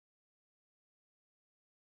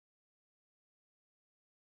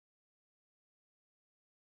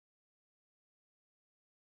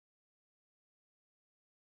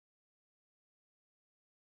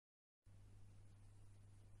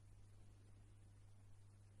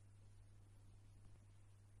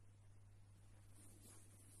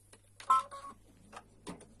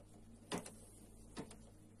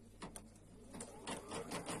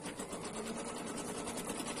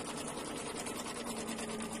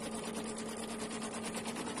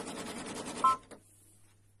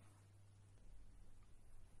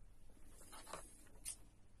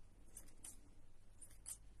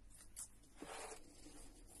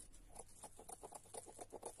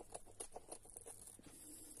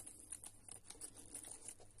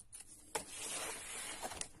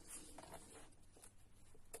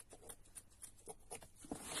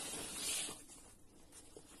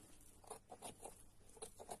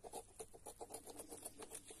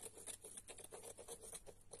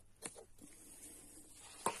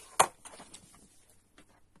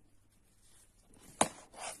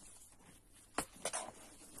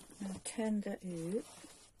turn the hoop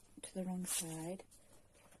to the wrong side,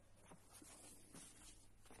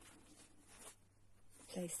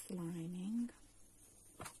 place the lining,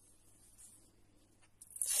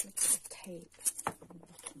 slip the tape on the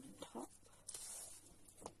bottom and top,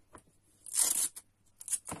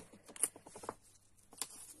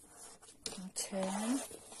 now turn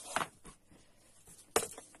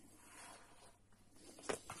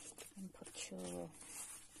and put your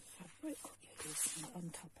fabric you're using on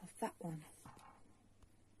top of that one.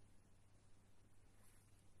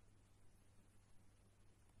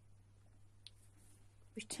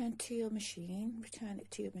 Return it to your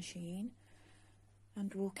machine,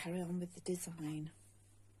 and we'll carry on with the design.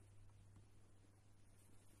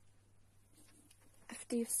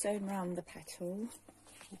 After you've sewn round the petal,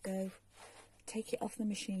 we'll go take it off the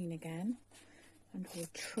machine again, and we'll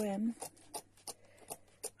trim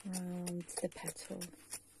round the petal.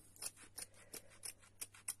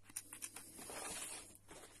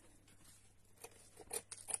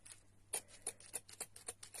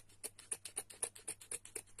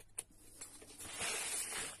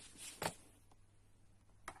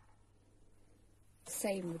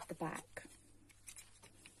 Same with the back.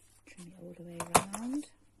 Trim it all the way around.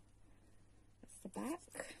 That's the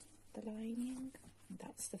back, the lining, and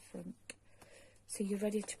that's the front. So you're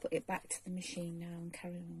ready to put it back to the machine now and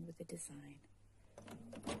carry on with the design.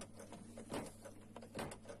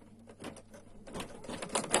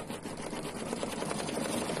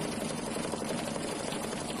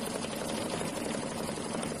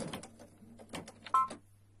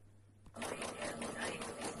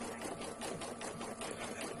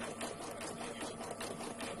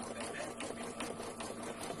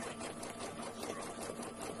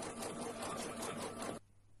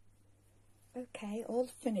 Okay, all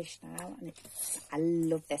finished now, and I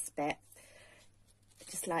love this bit.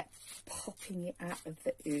 Just like popping it out of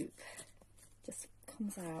the hoop, just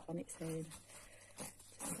comes out on its own,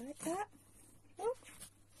 just like that. Oh.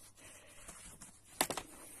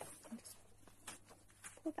 Just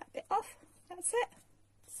pull that bit off. That's it.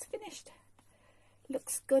 It's finished.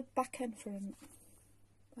 Looks good back and front.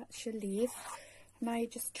 That's your leaf. Now you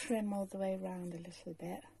just trim all the way around a little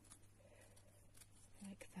bit,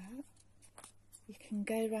 like that. You can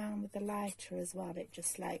go around with the lighter as well, it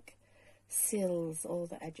just like seals all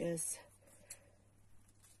the edges.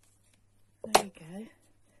 There you go.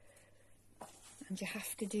 And you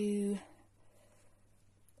have to do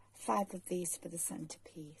 5 of these for the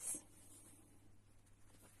centerpiece.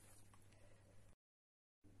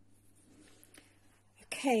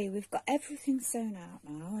 Okay, we've got everything sewn out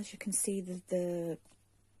now. As you can see, the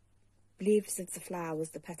leaves of the flowers,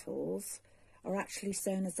 the petals, are actually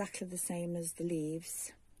sewn exactly the same as the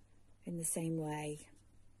leaves, in the same way.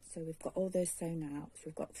 So we've got all those sewn out. So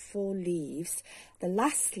we've got 4 leaves. The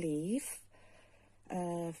last leaf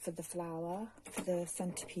for the flower, for the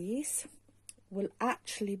centerpiece, will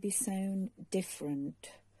actually be sewn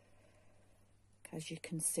different, as you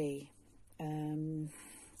can see.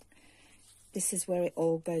 This is where it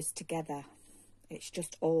all goes together. It's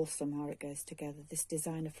just awesome how it goes together. This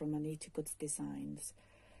designer from Anita Goodsigns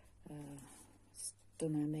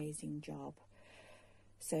done an amazing job.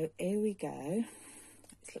 So here we go.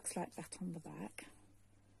 It looks like that on the back.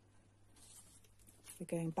 We're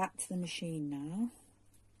going back to the machine now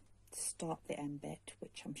to start the end bit,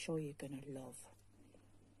 which I'm sure you're going to love.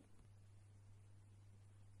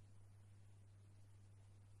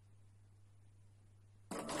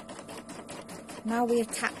 Now we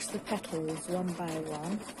attach the petals one by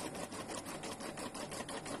one.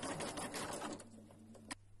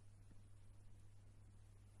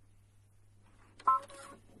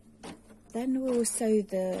 Then we will sew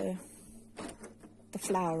the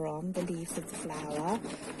flower on, the leaves of the flower.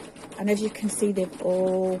 And as you can see, they've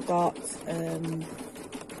all got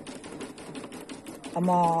a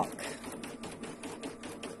mark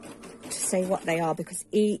to say what they are, because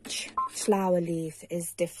each flower leaf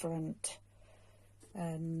is different.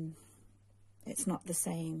 It's not the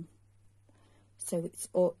same. So it's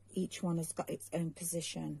all, each one has got its own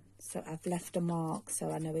position. So I've left a mark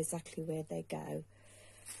so I know exactly where they go.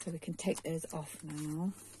 So we can take those off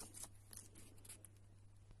now.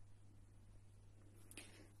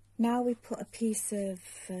 Now we put a piece of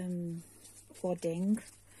wadding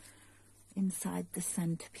inside the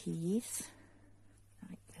centerpiece,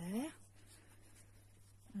 right there.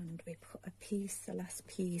 And we put a piece, the last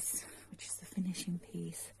piece, which is the finishing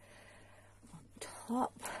piece, on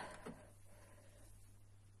top.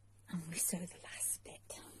 And we sew the last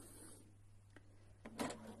bit.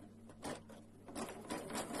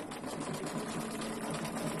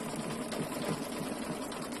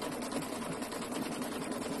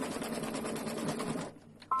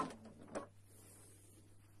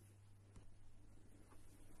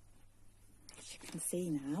 can see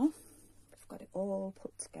now, we've got it all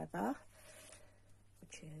put together,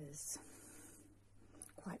 which is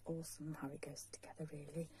quite awesome how it goes together,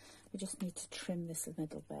 really. We just need to trim this a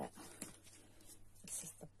little bit. This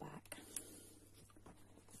is the back.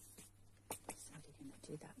 So we're going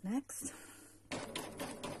to do that next.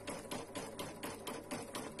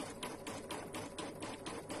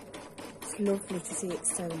 It's lovely to see it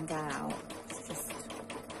sewing out. It's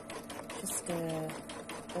just a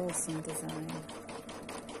awesome design.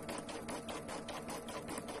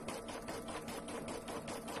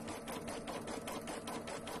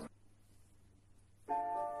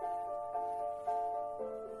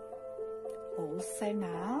 All sewn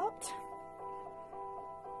out.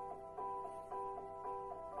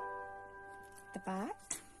 The back.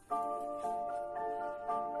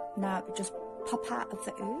 Now just pop out of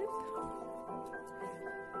the oob.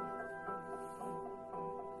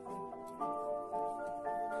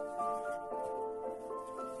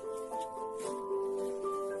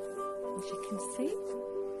 As you can see.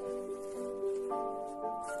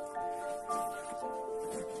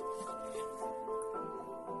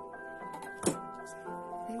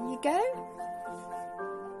 There you go.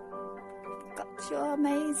 Got your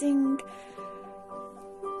amazing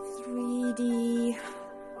 3D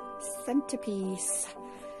centerpiece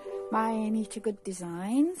by Anita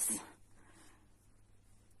Goodsigns.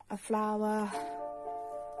 A flower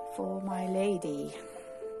for my lady.